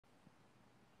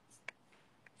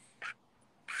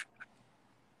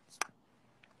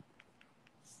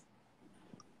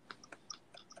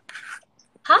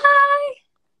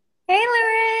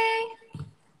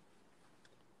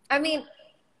mean,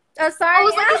 sorry. Oh,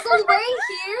 is like this Larray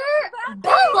here?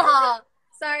 Bella!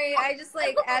 Sorry, I just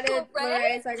like added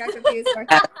Larray, so I got confused.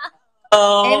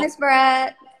 Oh, Hey, Miss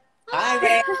Brett. hi,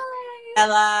 Ray.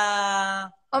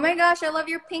 Ella. Oh my gosh, I love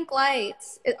your pink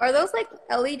lights. Are those like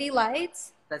LED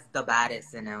lights? That's the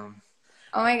baddest, you know.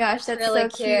 Oh my gosh, that's really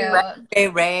so cute. Hey,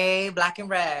 Ray, black and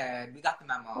red. We got the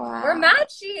memo. Wow. We're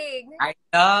matching. I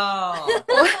know.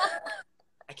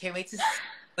 I can't wait to see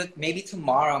maybe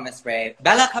tomorrow, Miss Ray.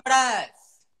 Bella, cover us.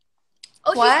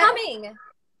 Oh, What? she's coming.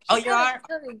 Oh, She's you coming, are? she's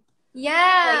coming.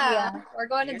 Yeah. We're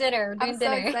going to dinner. We're doing I'm so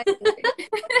dinner. excited.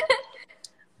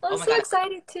 I'm Oh my so God.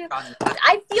 excited too.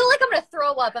 I feel like I'm gonna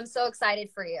throw up. I'm so excited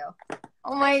for you.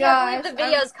 Oh my I gosh. can't believe the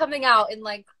video's coming out in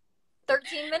like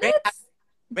 13 minutes.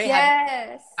 Ray,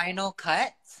 Yes. final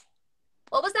cut?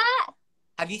 What was that?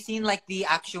 Have you seen like the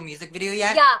actual music video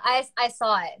yet? Yeah, I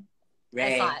saw it.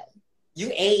 Ray, I saw it.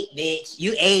 you ate, bitch.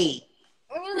 You ate.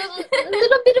 A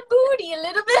little bit of booty, a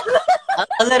little bit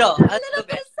A little bit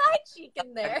bit. of side cheek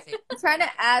in there. I'm trying to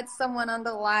add someone on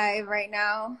the live right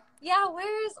now. Yeah,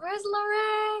 where's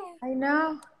Larray? I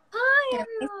know. Hi Yeah,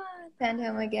 everyone. Send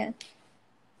him again.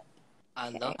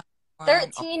 Aloha.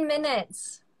 13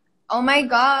 minutes. Oh my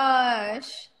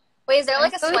gosh. Wait, is there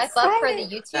like I'm a so swipe up for the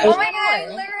excited. YouTube? Oh my channel, god,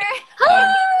 or- Larray.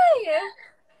 Hi.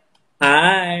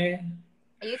 Hi.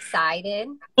 Are you excited?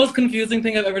 Most confusing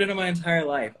thing I've ever done in my entire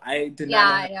life. I did Yeah,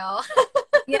 not I know. know.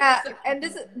 Yeah, and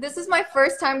this is my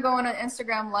first time going on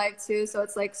Instagram live too, so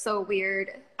it's like so weird.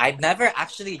 I've never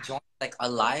actually joined like a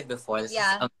live before. This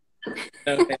Yeah. is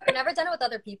Okay. I've never done it with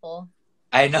other people.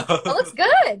 I know. It looks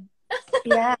good.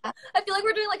 Yeah. I feel like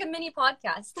we're doing like a mini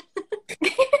podcast.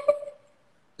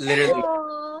 Literally.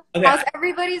 Aw. Okay, How's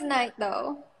everybody's night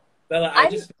though? Bella, I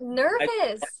I'm just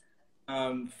nervous.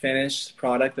 finished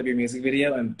product of your music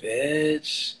video, and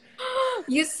bitch.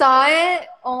 You saw it?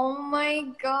 Oh my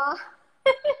god.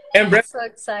 And Brett, So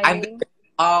exciting.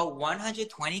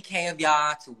 120K of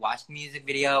y'all to watch the music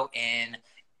video in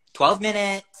 12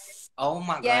 minutes. Oh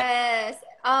my god. Yes.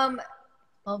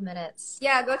 12 minutes.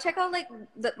 Yeah, go check out like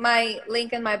my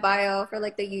link in my bio for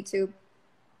like the YouTube.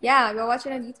 Yeah, go watch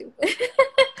it on YouTube.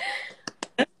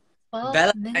 12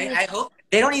 Bella, minutes. I hope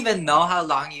they don't even know how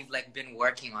long you've like been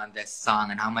working on this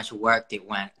song and how much work it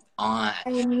went on. I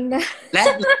mean,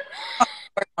 Let's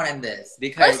work on this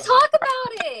because Let's talk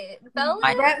about it, Bella.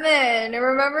 Bretman,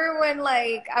 remember when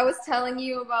like I was telling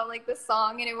you about like the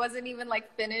song and it wasn't even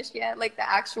like finished yet, like the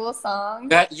actual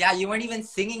song? yeah, you weren't even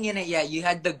singing in it yet. You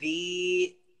had the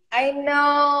beat. I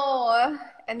know.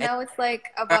 And now it's like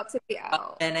about to be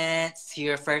out. Minutes to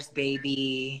your first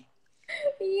baby.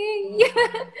 Yeah. Oh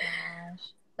my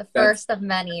gosh. The first of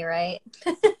many, right?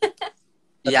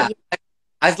 Yeah.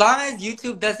 As long as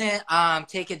YouTube doesn't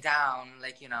take it down,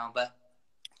 like, you know, but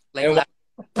like And I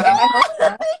hope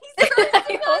not. He's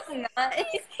I hope not.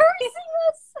 He's cursing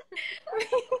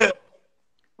us.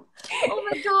 Oh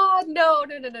my god.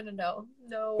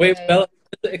 No wait, way. Bella,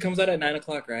 it comes out at 9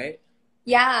 o'clock, right?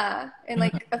 Yeah, in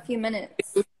like a few minutes.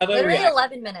 How about Literally we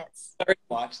 11 minutes. already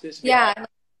watch this? Yeah.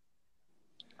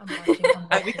 I'm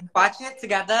watching. we can watch it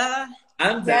together.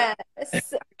 I'm down.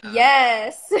 Yes.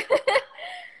 Yes.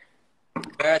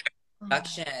 Girl,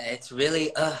 production, it's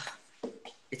really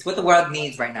it's what the world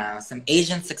needs right now. Some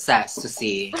Asian success to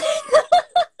see.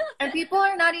 And people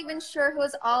are not even sure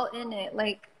who's all in it.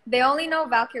 Like they only know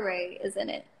Valkyrae is in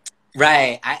it.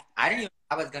 Right. I didn't even know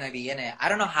I was gonna be in it. I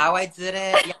don't know how I did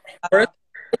it. Yeah. First,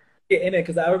 get in it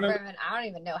because I remember. Bretman, I don't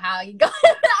even know how you got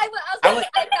it. I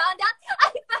found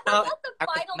No, out the I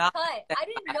was final not- cut. I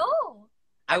didn't know.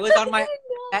 I was on my I didn't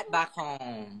know. set back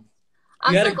home.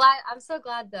 I'm You so had a- glad. I'm so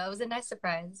glad though. It was a nice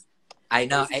surprise. I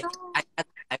know. Let's go.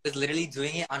 I was literally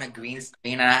doing it on a green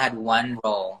screen and I had one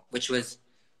roll, which was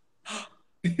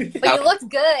But you looked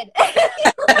good.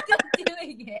 You looked good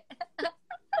doing it.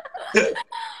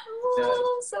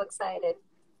 Oh, I'm so excited.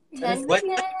 10 What-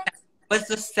 minutes. was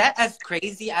the set as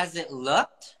crazy as it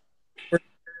looked?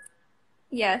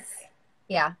 Yes.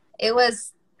 Yeah, it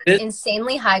was This-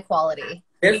 insanely high quality.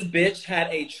 This bitch had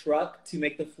a truck to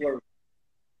make the floor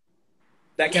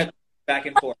that kept back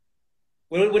and forth.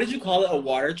 What did you call it? A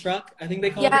water truck? I think they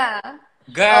called Yeah.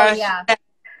 Girl, Oh yeah,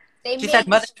 they She made said, the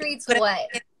 "Mother, streets put it-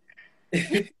 wet.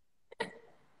 it.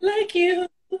 Like you.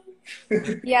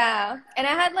 Yeah. And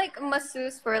I had like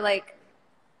masseuse for like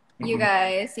you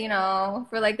guys, you know,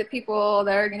 for like the people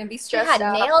that are gonna be She stressed had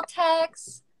out. nail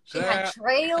techs. She Girl. had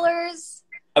trailers.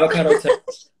 Avocado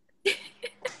toast.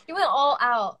 She went all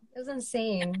out. It was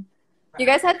insane. You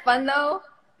guys had fun though?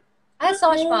 I had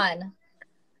so much fun.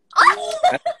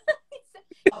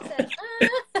 He said,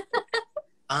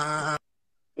 Uh,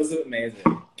 It was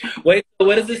amazing. Wait, so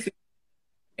what is this?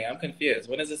 I'm confused.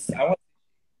 When is this? I want.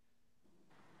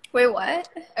 Wait, what?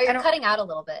 Oh, you're cutting out a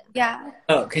little bit. Yeah.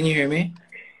 Oh, can you hear me?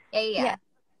 Yeah.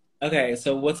 Okay,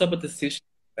 so what's up with the sushi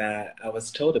that I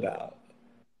was told about?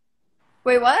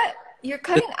 Wait, what? You're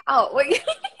cutting out. Wait.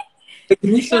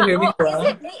 Can you still hear me?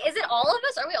 Is it all of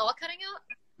us? Are we all cutting out?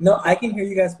 No, I can hear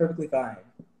you guys perfectly fine.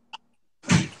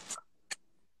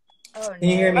 Oh, no. Can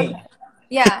you hear me?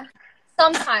 Yeah.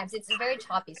 Sometimes. It's very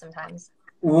choppy sometimes.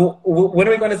 When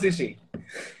are we going to sushi?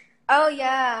 Oh,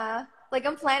 yeah. Like,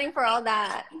 I'm planning for all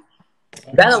that.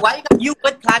 Bella, why you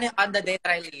would plan it on the day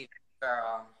that I leave,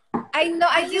 girl? I know.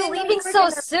 Are you leaving so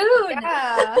soon?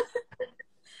 Yeah.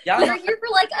 Yeah, You're here for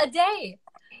like a day.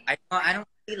 I don't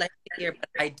really like it here, but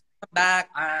I do come back.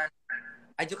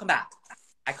 I do come back.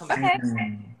 I come back.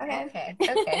 Okay.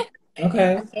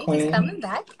 Okay. Queen. He's coming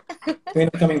back. Queen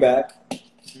is coming back.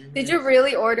 Did you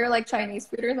really order like Chinese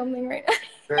food or something right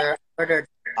now? Ordered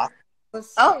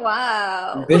octopus. Oh,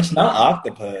 wow. Bitch, not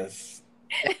octopus.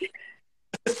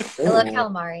 I love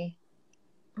calamari.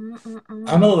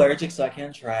 I'm allergic, so I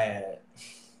can't try it.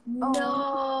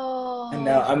 No. I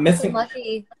know. I'm missing.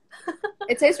 Lucky.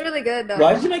 It tastes really good, though.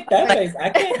 Why did you make that face? I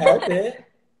can't help it.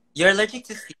 You're allergic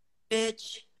to seafood,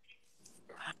 bitch.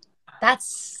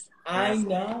 That's. I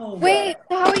know. Wait,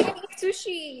 so how are you eating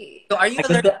sushi? So are you I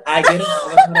allergic? get an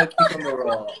avocado cucumber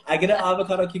roll. I get an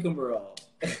avocado cucumber roll.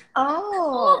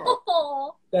 Oh.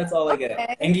 Oh. That's all I get.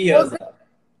 Okay. And gyoza.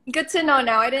 Good to know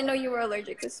now. I didn't know you were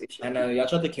allergic to sushi. I know. Y'all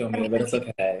tried to kill me, but it's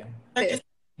okay. Allergic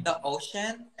to the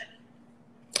ocean?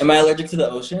 Am I allergic to the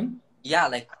ocean? Yeah,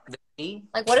 like the sea.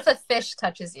 Like, what if a fish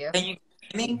touches you? Can you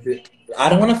me? I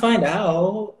don't want to find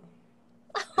out.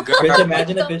 Girl, Bitch,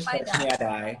 imagine a Don't fish find touched me, I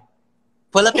die.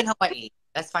 pull up in Hawaii.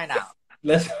 Let's find out.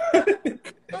 Let's.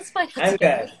 Let's find out. I'm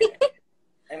together. good.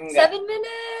 I'm good. 7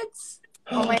 minutes.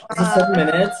 Oh my Is it 7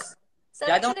 minutes? 7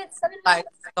 Yeah, I don't- minutes. 7 Like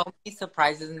minutes. so many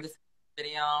surprises in this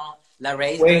video.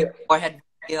 Larray's Wait. doing forehead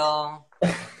reveal.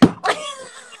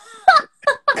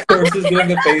 Corpse is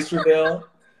doing a face reveal.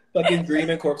 Fucking Dream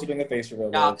and Corpse are doing a face reveal.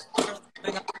 Yeah, bitch.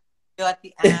 doing a reveal at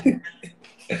the end.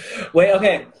 Wait,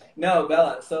 okay. No,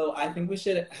 Bella. So I think we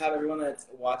should have everyone that's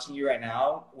watching you right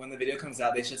now, when the video comes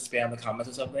out, they should spam the comments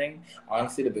or something,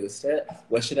 honestly, to boost it.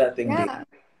 What should that thing Yeah.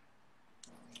 be?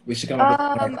 We should come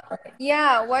up with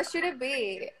Yeah, what should it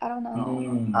be? I don't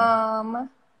know.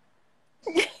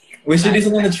 We should do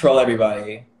something to troll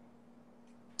everybody.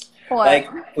 What? Like,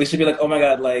 we should be like, oh my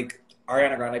god, like,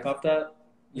 Ariana Grande popped up.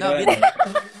 You know No, what I mean?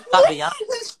 Not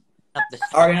Beyonce. Up the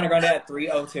Ariana Grande at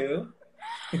 3:02.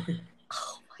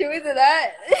 Should we do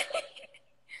that?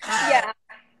 Yeah.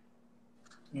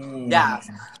 Yeah.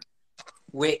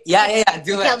 Wait. Yeah.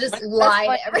 Do it. I'll just lie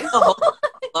to everyone.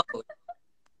 Oh,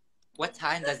 what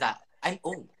time does that?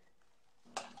 Oh.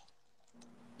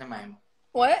 Never mind.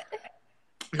 What?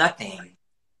 Nothing.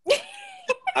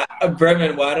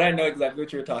 Bretman, why did I know exactly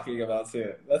what you were talking about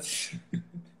too? That's.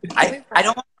 I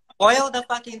don't want to spoil the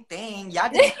fucking thing.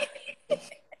 Yeah.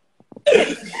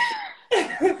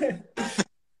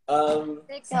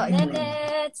 6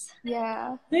 minutes.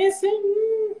 Yeah.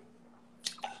 Listen.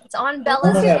 It's on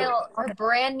Bella's Oh my God. channel, our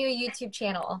brand new YouTube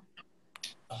channel.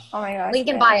 Oh my gosh. Link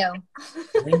in yeah. bio.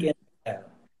 Link it.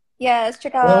 Yes,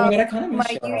 check Oh my out god, I kind of my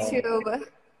miss y'all. YouTube.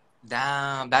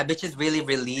 Damn. That bitch is really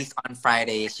released on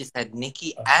Friday. She said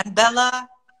Nikki and Bella.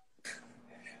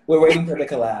 We're waiting for the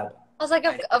collab. I was like,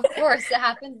 of course, it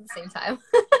happened at the same time.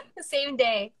 The same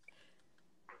day.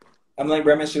 I'm like,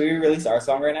 Bretman, should we release our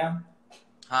song right now?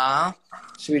 Huh?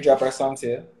 Should we drop our song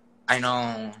too? I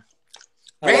know.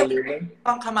 Hallelujah.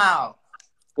 Song come out.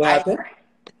 What happened?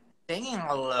 Singing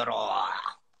a little.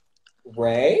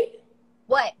 Ray?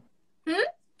 What?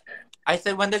 I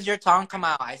said, when does your song come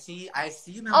out? I see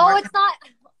you. Oh, it's not.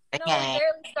 No, we Okay.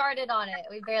 barely started on it.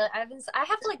 I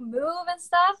have to like move and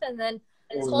stuff, and then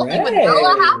this whole Ray. thing with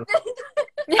Bella happened.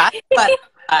 That's what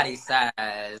everybody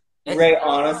says. Ray, No,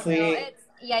 honestly,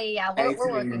 yeah. I need We're to do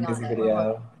a working on music it.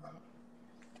 video.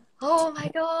 Oh my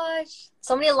gosh.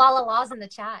 So many la la la's in the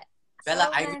chat. Bella,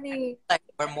 So I many. feel like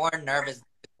we're more nervous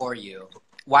for you.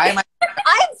 Why am I?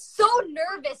 I'm so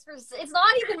nervous for it's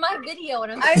not even my video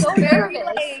and I'm I'm so very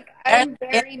nervous. I'm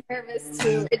very nervous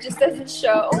too. It just doesn't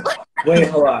show. Wait,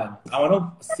 hold on. I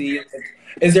want to see.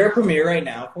 Is there a premiere right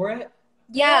now for it?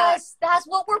 Yeah. Yes, that's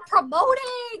what we're promoting.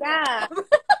 Yeah.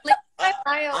 Like my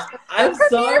bio. I'm The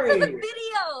premiere for the sorry.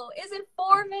 video is in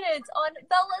 4 minutes on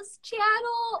Bella's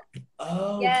channel.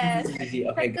 Oh, Yes. easy.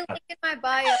 Okay, Click the got it. link in my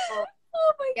bio.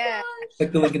 Oh my Yeah. gosh.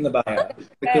 Click the link in the bio. Click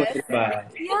the link in the bio.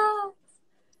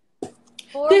 Yeah.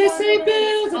 4 This more ain't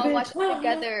minutes. I'll watch it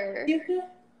together.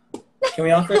 Can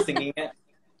we all start singing it?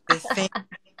 This thing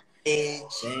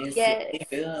bitch. Yes.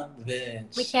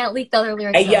 Bitch. We can't leak the other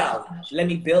lyrics. Hey, though. yo, let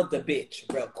me build the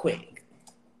bitch real quick.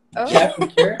 Oh. Yeah, for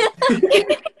sure.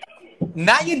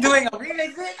 Now you're doing a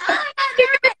remix.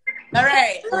 All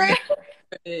right.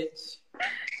 Bitch.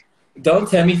 Don't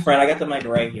tell me, friend. I got the mic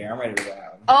right here. I'm ready to go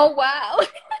out. Oh wow.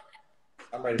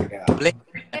 I'm ready to go out. Blink.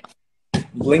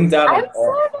 Blinged out. I'm on so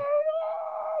Poarch. nervous.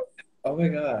 Oh my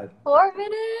god. 4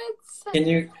 minutes. Can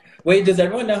you wait? Does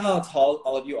everyone know how tall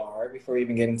all of you are before we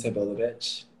even get into Build a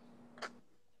Bitch?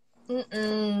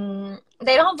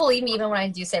 They don't believe me even when I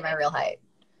do say my real height.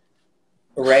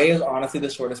 Ray is honestly the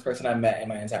shortest person I've met in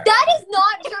my entire life. That is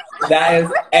not true. That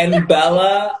is, and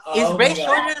Bella. Is Oh Ray my God.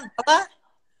 shorter than Bella?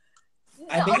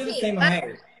 I think they're the same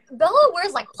height. Bella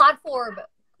wears like platform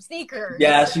sneakers.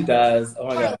 Yeah, she does. Oh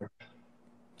my God.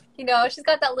 You know, she's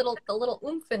got the little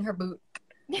oomph in her boot.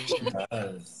 She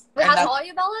does. Wait, And how that- tall are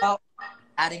you, Bella?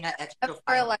 Adding an extra For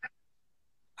five. like,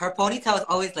 Her ponytail is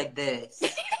always like this.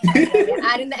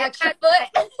 Adding the extra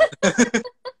foot.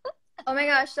 oh my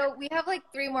gosh. So we have like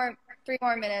three more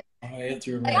minutes. Oh, I have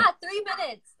to remember. Yeah, 3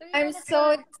 minutes. I'm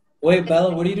so Wait,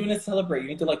 Bella, what are you doing to celebrate? You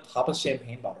need to like pop a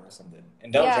champagne bottle or something,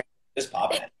 and don't Yeah. drink. Just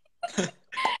pop it.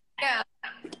 yeah.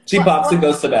 She pops and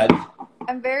goes to bed.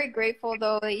 I'm very grateful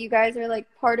though that you guys are like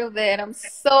part of it, and I'm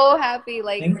so happy.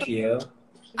 Like Thank you.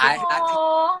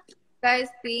 Aww. you guys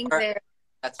being there.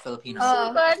 That's Filipino. Oh.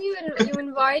 So glad you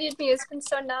invited me. It's been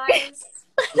so nice.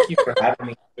 Thank you for having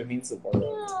me. It means the world.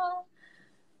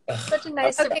 Aw, such a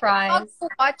nice Okay, surprise. we'll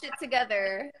watch it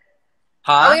together.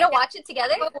 Are we Huh? gonna watch it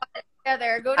together? We'll watch it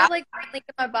together. Go to like the link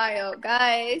in my bio,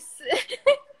 guys.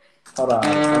 Hold on,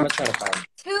 I'm gonna try to find it.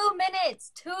 2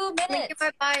 minutes. 2 Link in minutes.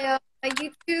 my bio, my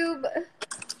YouTube.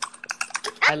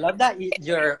 I love that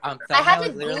your I had thumbnail to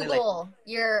is literally Google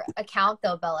your account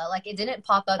though, Bella. Like it didn't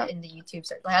pop up in the YouTube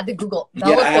search. I had to Google Yeah,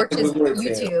 Bella I had to Poarch's Google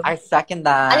it, too. YouTube. I second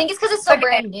that. I think it's because it's so Okay.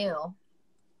 brand new.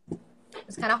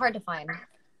 It's kind of hard to find.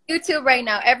 YouTube right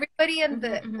now. Everybody in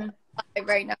the Mhm. live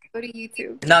right now. Go to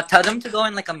YouTube. No, tell them to go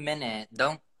in like a minute.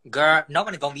 Don't, girl. No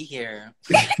one gonna be here.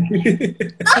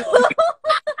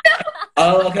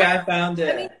 Oh, okay, I found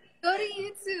I mean, it. go to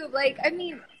YouTube. Like, I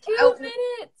mean, 2 Oh.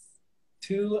 minutes.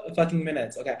 2 fucking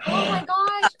minutes. Okay. Oh my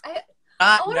gosh. I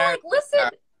Not want to like listen.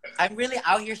 I'm really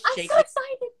out here I'm shaking. so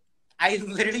excited.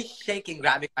 I'm literally shaking,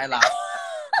 grabbing my laptop.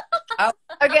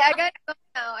 okay, I gotta go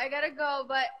now. I gotta go.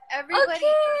 But everybody,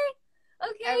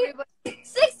 Okay. everybody, 60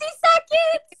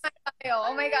 seconds.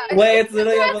 oh my god. Wait, it's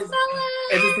literally Congrats, almost. Bella.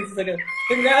 It's just 60 seconds.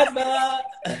 Congrats, Bella.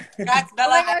 Congrats, Oh Bella.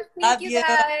 my gosh, I love thank you you.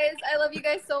 guys. I love you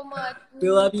guys so much. We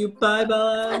love you. Bye,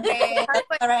 Bella. Okay.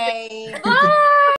 All right. Bye.